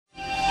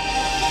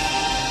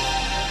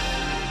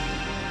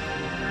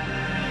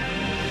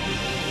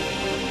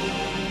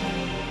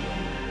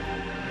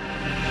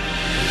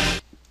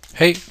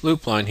Hey,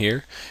 Loopline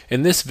here.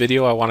 In this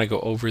video I want to go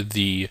over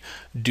the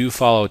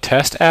Dofollow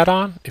test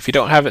add-on. If you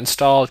don't have it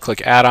installed,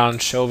 click Add-on,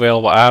 Show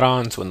Available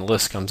Add-ons. When the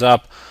list comes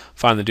up,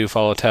 find the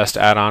Dofollow test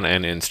add-on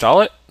and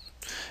install it.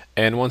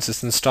 And once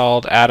it's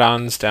installed,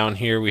 add-ons down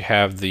here we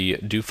have the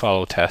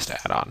Dofollow test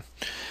add-on.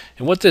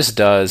 And what this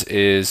does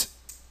is,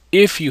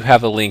 if you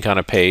have a link on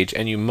a page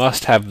and you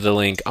must have the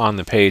link on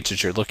the page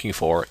that you're looking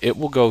for, it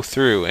will go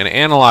through and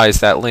analyze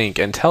that link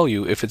and tell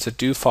you if it's a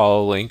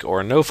do-follow link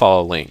or a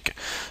no-follow link.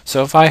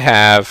 So if I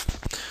have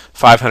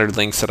 500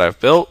 links that I've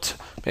built,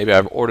 maybe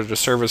I've ordered a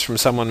service from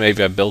someone,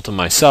 maybe I've built them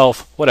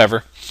myself,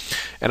 whatever,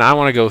 and I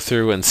want to go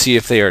through and see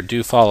if they are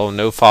do-follow,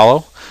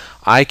 no-follow,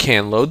 I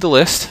can load the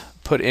list,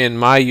 put in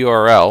my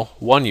URL,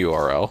 one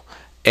URL,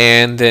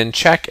 and then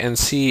check and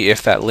see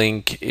if that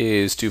link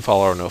is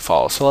do-follow or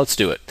no-follow. So let's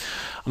do it.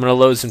 I'm going to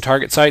load some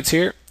target sites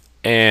here,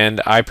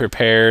 and I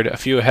prepared a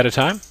few ahead of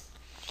time,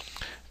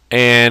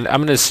 and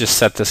I'm going to just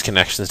set this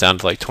connections down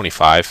to like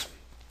 25.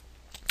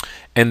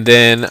 And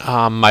then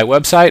my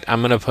website, I'm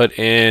going to put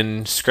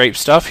in scrape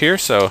stuff here,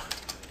 so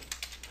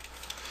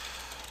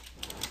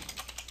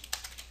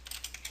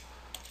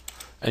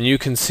and you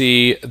can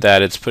see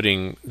that it's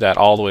putting that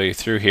all the way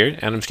through here,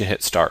 and I'm just going to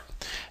hit start,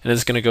 and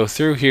it's going to go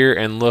through here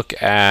and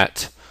look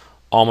at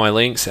all my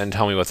links and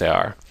tell me what they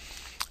are.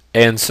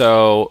 And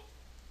so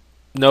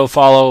no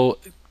follow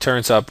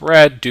turns up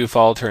red, do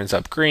follow turns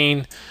up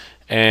green,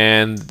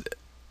 and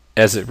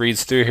as it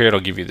reads through here it'll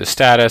give you the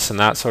status and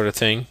that sort of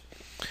thing,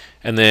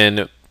 and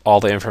then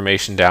all the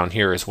information down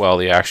here as well,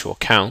 the actual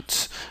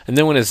counts. And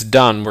then when it's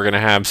done, we're going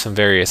to have some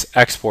various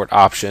export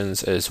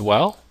options as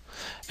well.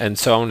 And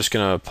so I'm just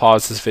going to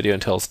pause this video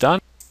until it's done.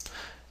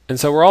 And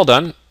so we're all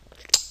done,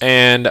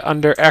 and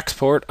under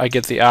export I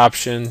get the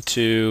option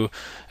to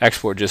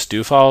export just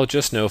do follow,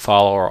 just no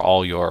follow, or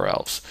all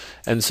URLs.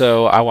 And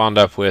so I wound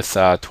up with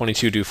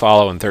 22 do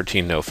follow and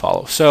 13 no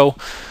follow. So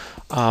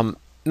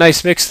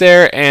nice mix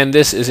there, and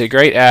this is a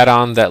great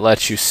add-on that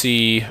lets you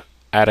see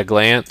at a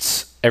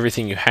glance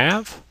everything you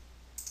have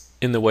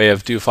in the way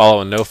of do follow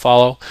and no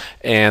follow,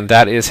 and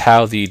that is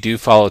how the do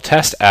follow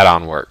test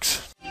add-on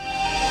works.